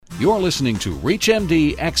You're listening to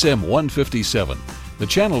ReachMD XM 157, the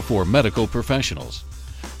channel for medical professionals.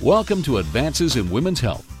 Welcome to Advances in Women's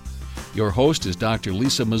Health. Your host is Dr.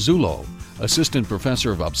 Lisa Mazzullo, Assistant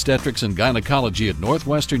Professor of Obstetrics and Gynecology at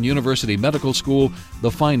Northwestern University Medical School,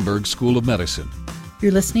 the Feinberg School of Medicine.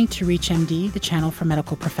 You're listening to ReachMD, the channel for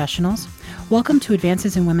medical professionals. Welcome to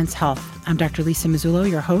Advances in Women's Health. I'm Dr. Lisa Mazzullo,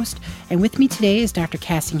 your host, and with me today is Dr.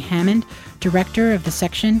 Cassie Hammond, Director of the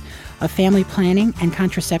Section of Family Planning and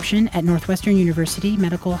Contraception at Northwestern University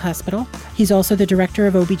Medical Hospital. He's also the Director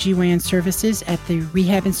of OBGYN Services at the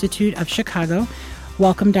Rehab Institute of Chicago.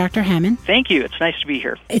 Welcome, Dr. Hammond. Thank you. It's nice to be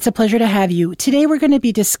here. It's a pleasure to have you. Today we're going to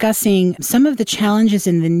be discussing some of the challenges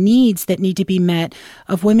and the needs that need to be met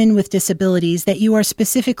of women with disabilities that you are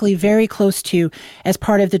specifically very close to as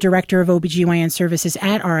part of the Director of OBGYN Services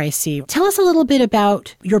at RIC. Tell us a little bit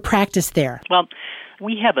about your practice there. Well,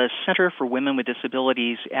 we have a Center for Women with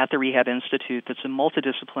Disabilities at the Rehab Institute that's a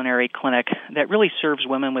multidisciplinary clinic that really serves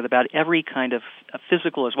women with about every kind of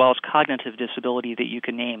physical as well as cognitive disability that you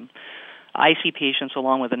can name. I see patients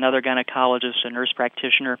along with another gynecologist, a nurse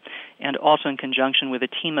practitioner, and also in conjunction with a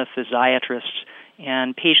team of physiatrists.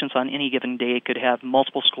 And patients on any given day could have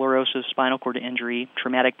multiple sclerosis, spinal cord injury,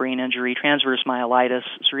 traumatic brain injury, transverse myelitis,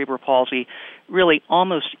 cerebral palsy. Really,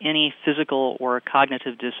 almost any physical or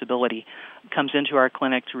cognitive disability comes into our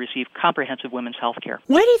clinic to receive comprehensive women's health care.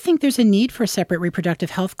 Why do you think there's a need for a separate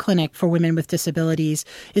reproductive health clinic for women with disabilities?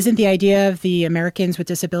 Isn't the idea of the Americans with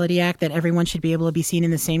Disability Act that everyone should be able to be seen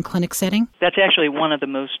in the same clinic setting? That's actually one of the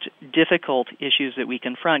most difficult issues that we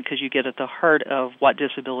confront because you get at the heart of what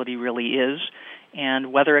disability really is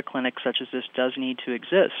and whether a clinic such as this does need to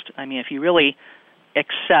exist. I mean, if you really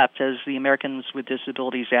accept, as the Americans with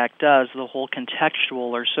Disabilities Act does, the whole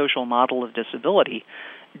contextual or social model of disability,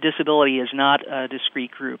 disability is not a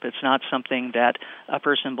discrete group. It's not something that a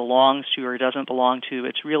person belongs to or doesn't belong to.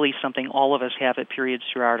 It's really something all of us have at periods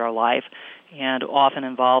throughout our life and often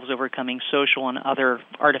involves overcoming social and other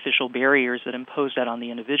artificial barriers that impose that on the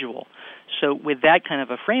individual. So with that kind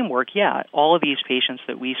of a framework, all of these patients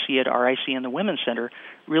that we see at RIC and the Women's Center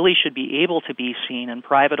really should be able to be seen in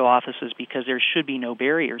private offices because there should be no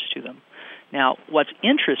barriers to them. Now, what's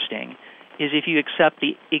interesting is if you accept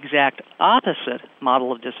the exact opposite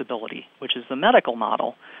model of disability, which is the medical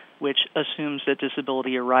model, which assumes that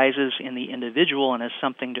disability arises in the individual and is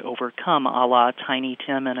something to overcome, a la Tiny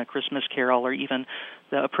Tim and A Christmas Carol, or even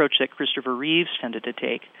the approach that Christopher Reeves tended to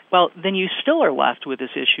take, well, then you still are left with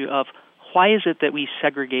this issue of why is it that we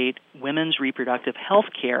segregate women's reproductive health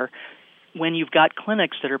care when you've got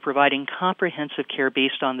clinics that are providing comprehensive care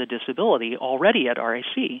based on the disability already at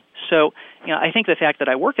RIC. So, I think the fact that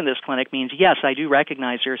I work in this clinic means, yes, I do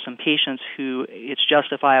recognize there are some patients who it's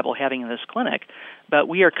justifiable having in this clinic, but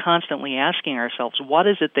we are constantly asking ourselves, what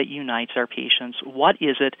is it that unites our patients? What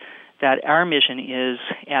is it that our mission is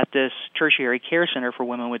at this tertiary care center for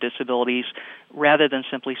women with disabilities rather than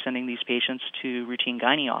simply sending these patients to routine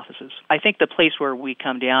gynae offices? I think the place where we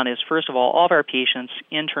come down is, first of all of our patients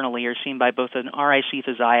internally are seen by both an RIC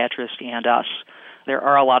physiatrist and us. There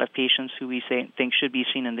are a lot of patients who we think should be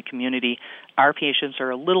seen in the community. Our patients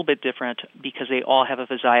are a little bit different because they all have a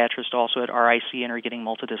physiatrist also at RIC and are getting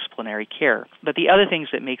multidisciplinary care. But the other things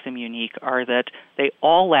that make them unique are that they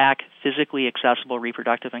all lack physically accessible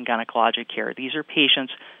reproductive and gynecologic care. These are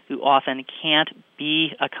patients who often can't be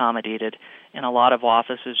accommodated in a lot of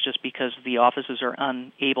offices just because the offices are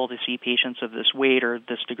unable to see patients of this weight or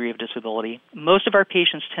this degree of disability. Most of our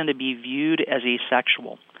patients tend to be viewed as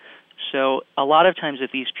asexual. So a lot of times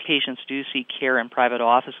if these patients do seek care in private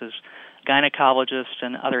offices, gynecologists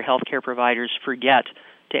and other healthcare providers forget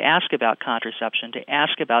to ask about contraception, to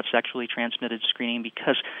ask about sexually transmitted screening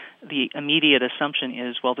because the immediate assumption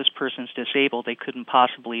is, well, this person's disabled, they couldn't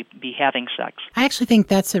possibly be having sex. I actually think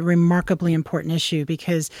that's a remarkably important issue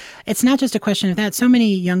because it's not just a question of that. So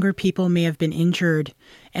many younger people may have been injured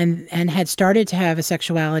and had started to have a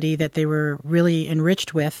sexuality that they were really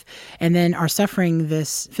enriched with and then are suffering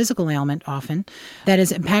this physical ailment often that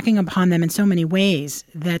is impacting upon them in so many ways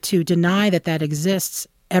that to deny that exists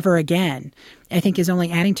ever again, I think is only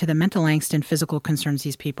adding to the mental angst and physical concerns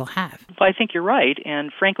these people have. Well, I think you're right. And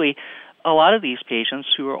frankly, a lot of these patients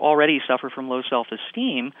who already suffer from low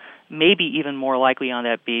self-esteem may be even more likely on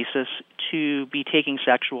that basis to be taking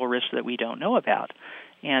sexual risks that we don't know about.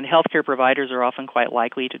 And healthcare providers are often quite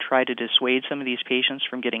likely to try to dissuade some of these patients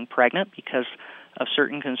from getting pregnant because of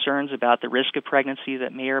certain concerns about the risk of pregnancy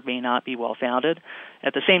that may or may not be well-founded.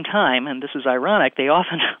 At the same time, and this is ironic, they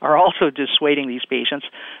often are also dissuading these patients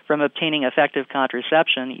from obtaining effective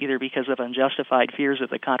contraception either because of unjustified fears of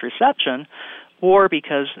the contraception or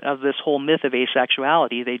because of this whole myth of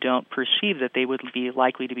asexuality, they don't perceive that they would be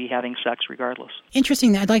likely to be having sex regardless.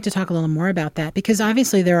 Interesting. I'd like to talk a little more about that, because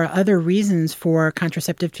obviously there are other reasons for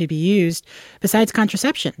contraceptive to be used besides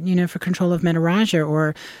contraception, for control of menorrhagia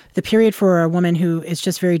or the period for a woman who is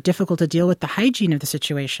just very difficult to deal with the hygiene of the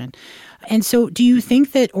situation. And so do you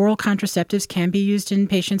think that oral contraceptives can be used in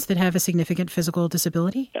patients that have a significant physical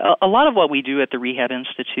disability? A lot of what we do at the Rehab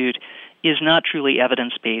Institute is not truly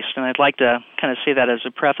evidence-based, and I'd like to kind of say that as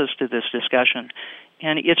a preface to this discussion.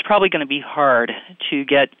 And it's probably going to be hard to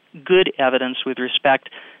get good evidence with respect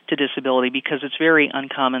to disability because it's very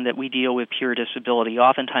uncommon that we deal with pure disability.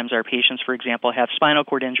 Oftentimes our patients, for example, have spinal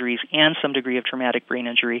cord injuries and some degree of traumatic brain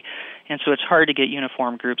injury, and so it's hard to get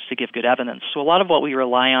uniform groups to give good evidence. So a lot of what we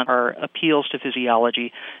rely on are appeals to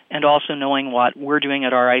physiology and also knowing what we're doing at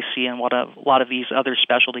RIC and what a lot of these other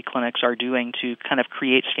specialty clinics are doing to kind of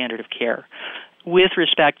create standard of care. With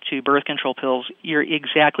respect to birth control pills, you're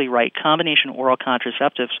exactly right. Combination oral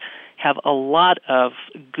contraceptives have a lot of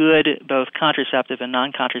good both contraceptive and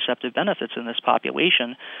non-contraceptive benefits in this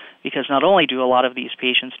population because not only do a lot of these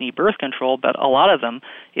patients need birth control, but a lot of them,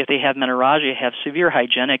 if they have menorrhagia, have severe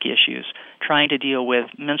hygienic issues, trying to deal with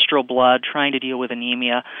menstrual blood, trying to deal with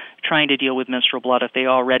anemia, trying to deal with menstrual blood if they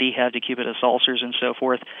already have decubitus ulcers and so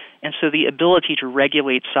forth. And so the ability to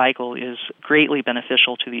regulate cycle is greatly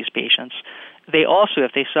beneficial to these patients. They also,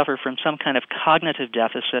 if they suffer from some kind of cognitive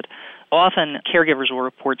deficit, often caregivers will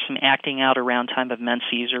report some acting out around time of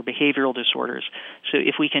menses or behavioral disorders. So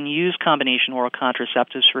if we can use combination oral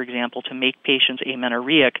contraceptives, for example, to make patients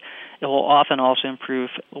amenorrheic, it will often also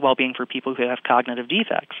improve well-being for people who have cognitive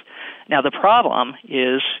defects. Now, the problem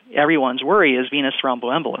is everyone's worry is venous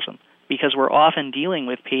thromboembolism because we're often dealing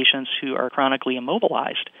with patients who are chronically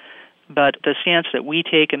immobilized. But the stance that we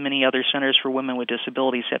take and many other centers for women with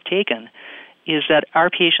disabilities have taken is that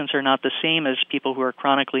our patients are not the same as people who are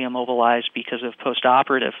chronically immobilized because of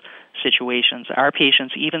postoperative situations. Our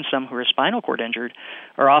patients, even some who are spinal cord injured,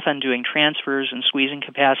 are often doing transfers and squeezing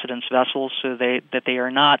capacitance vessels so that they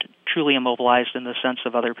are not truly immobilized in the sense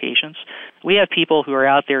of other patients. We have people who are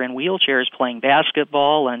out there in wheelchairs playing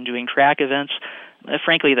basketball and doing track events.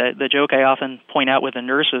 Frankly, the joke I often point out with the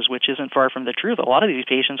nurses, which isn't far from the truth, a lot of these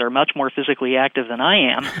patients are much more physically active than I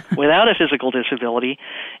am without a physical disability,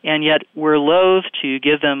 and yet we're loath to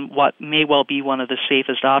give them what may well be one of the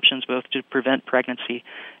safest options both to prevent pregnancy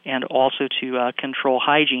and also to control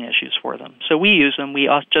hygiene issues for them. So we use them. We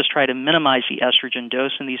just try to minimize the estrogen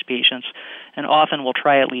dose in these patients, and often we'll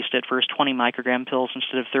try at least at first 20 microgram pills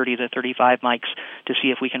instead of 30 to 35 mics to see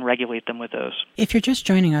if we can regulate them with those. If you're just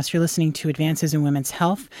joining us, you're listening to Advances in Women's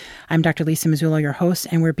Health. I'm Dr. Lisa Mazzullo, your host,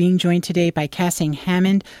 and we're being joined today by Kassing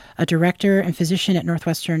Hammond, a director and physician at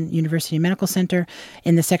Northwestern University Medical Center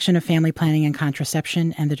in the section of Family Planning and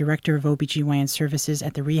Contraception and the director of OBGYN services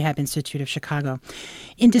at the Rehab Institute of Chicago.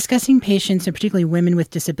 In discussing patients, and particularly women with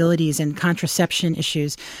disabilities and contraception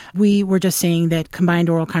issues, we were just saying that combined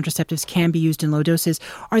oral contraceptives can be used in low doses.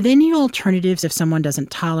 Are there any alternatives if someone doesn't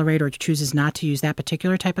tolerate or chooses not to use that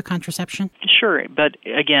particular type of contraception? Sure, but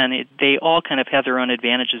again, they all kind of have their own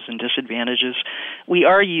advantages and disadvantages. We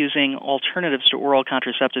are using alternatives to oral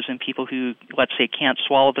contraceptives in people who, let's say, can't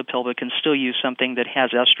swallow the pill but can still use something that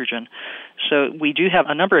has estrogen. So we do have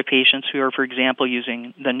a number of patients who are, for example,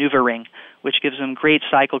 using the NuvaRing, which gives them great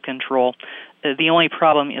cycle control. The only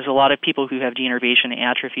problem is a lot of people who have denervation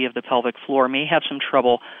atrophy of the pelvic floor may have some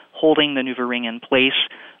trouble holding the NuvaRing in place,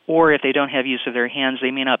 or if they don't have use of their hands,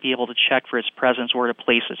 they may not be able to check for its presence or to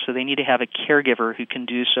place it. So they need to have a caregiver who can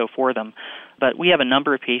do so for them. But we have a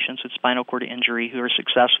number of patients with spinal cord injury who are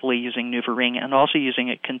successfully using NuvaRing and also using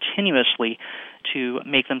it continuously to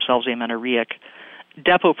make themselves amenorrheic.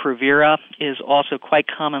 Depo-Provera is also quite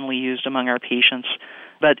commonly used among our patients,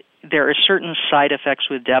 but there are certain side effects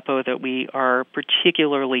with Depo that we are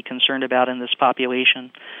particularly concerned about in this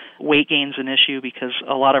population. Weight gain is an issue because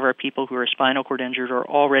a lot of our people who are spinal cord injured are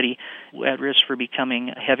already at risk for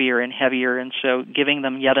becoming heavier and heavier, and so giving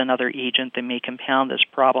them yet another agent that may compound this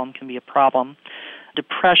problem can be a problem.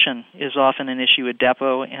 Depression is often an issue with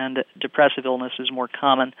Depo, and depressive illness is more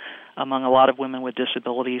common among a lot of women with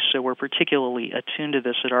disabilities, so we're particularly attuned to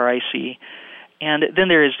this at RIC. And then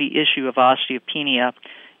there is the issue of osteopenia.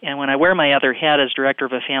 And when I wear my other hat as director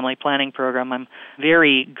of a family planning program, I'm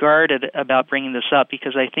very guarded about bringing this up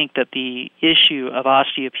because I think that the issue of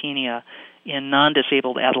osteopenia in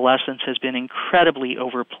non-disabled adolescents has been incredibly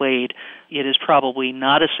overplayed. It is probably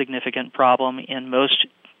not a significant problem in most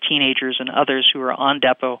teenagers and others who are on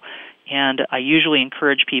Depo, and I usually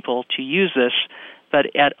encourage people to use this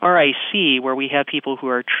But at RIC, where we have people who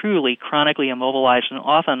are truly chronically immobilized and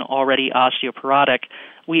often already osteoporotic,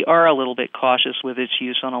 we are a little bit cautious with its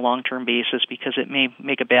use on a long-term basis because it may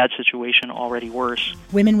make a bad situation already worse.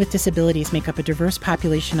 Women with disabilities make up a diverse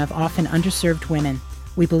population of often underserved women.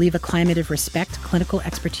 We believe a climate of respect, clinical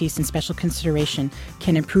expertise, and special consideration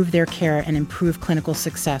can improve their care and improve clinical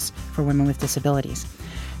success for women with disabilities.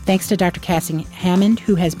 Thanks to Dr. Cassie Hammond,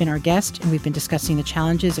 who has been our guest, and we've been discussing the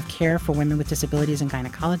challenges of care for women with disabilities in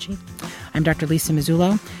gynecology. I'm Dr. Lisa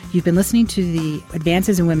Mazzullo. You've been listening to the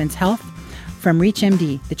Advances in Women's Health from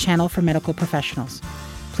ReachMD, the channel for medical professionals.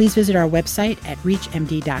 Please visit our website at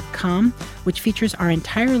reachmd.com, which features our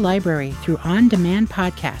entire library through on-demand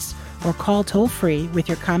podcasts, or call toll-free with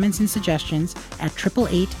your comments and suggestions at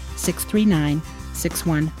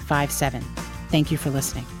 888-639-6157. Thank you for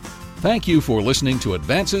listening. Thank you for listening to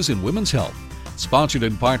Advances in Women's Health, sponsored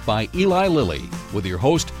in part by Eli Lilly, with your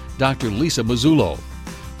host, Dr. Lisa Mazzullo.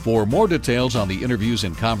 For more details on the interviews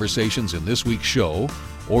and conversations in this week's show,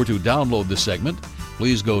 or to download the segment,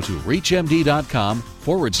 please go to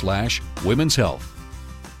reachmd.com/women's health.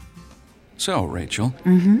 So, Rachel,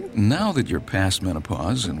 now that you're past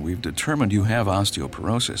menopause and we've determined you have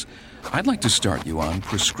osteoporosis, I'd like to start you on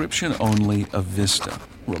prescription-only Evista,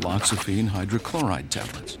 raloxifene hydrochloride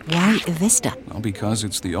tablets. Why Evista? Well, because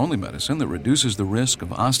it's the only medicine that reduces the risk of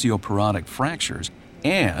osteoporotic fractures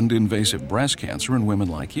and invasive breast cancer in women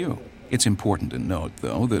like you. It's important to note,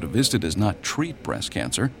 though, that Evista does not treat breast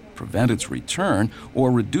cancer, prevent its return,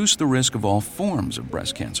 or reduce the risk of all forms of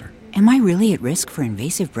breast cancer. Am I really at risk for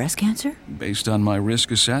invasive breast cancer? Based on my risk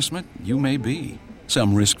assessment, you may be.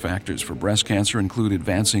 Some risk factors for breast cancer include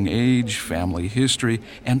advancing age, family history,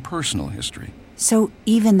 and personal history. So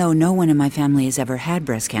even though no one in my family has ever had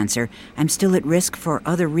breast cancer, I'm still at risk for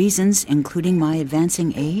other reasons, including my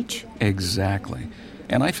advancing age? Exactly.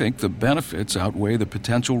 And I think the benefits outweigh the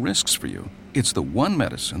potential risks for you. It's the one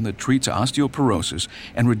medicine that treats osteoporosis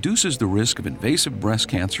and reduces the risk of invasive breast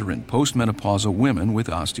cancer in postmenopausal women with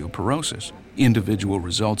osteoporosis. Individual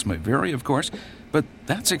results may vary, of course, but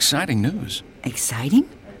that's exciting news. Exciting?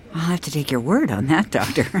 I'll have to take your word on that,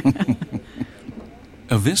 doctor.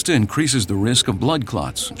 Evista increases the risk of blood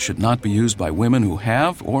clots and should not be used by women who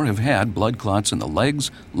have or have had blood clots in the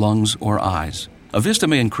legs, lungs, or eyes. Evista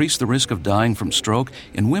may increase the risk of dying from stroke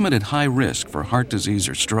in women at high risk for heart disease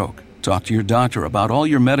or stroke. Talk to your doctor about all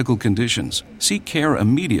your medical conditions. Seek care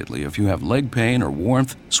immediately if you have leg pain or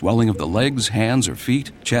warmth, swelling of the legs, hands, or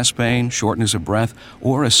feet, chest pain, shortness of breath,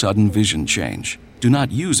 or a sudden vision change. Do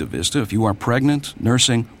not use Evista if you are pregnant,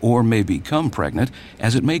 nursing, or may become pregnant,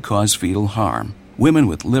 as it may cause fetal harm. Women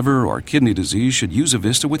with liver or kidney disease should use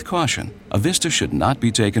Evista with caution. Evista should not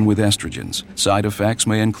be taken with estrogens. Side effects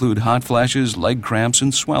may include hot flashes, leg cramps,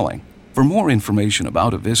 and swelling. For more information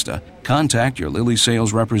about Evista, contact your Lilly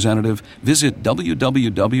sales representative, visit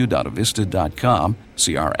www.evista.com,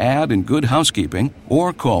 see our ad in Good Housekeeping,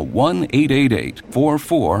 or call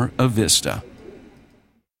 1-888-44-EVISTA.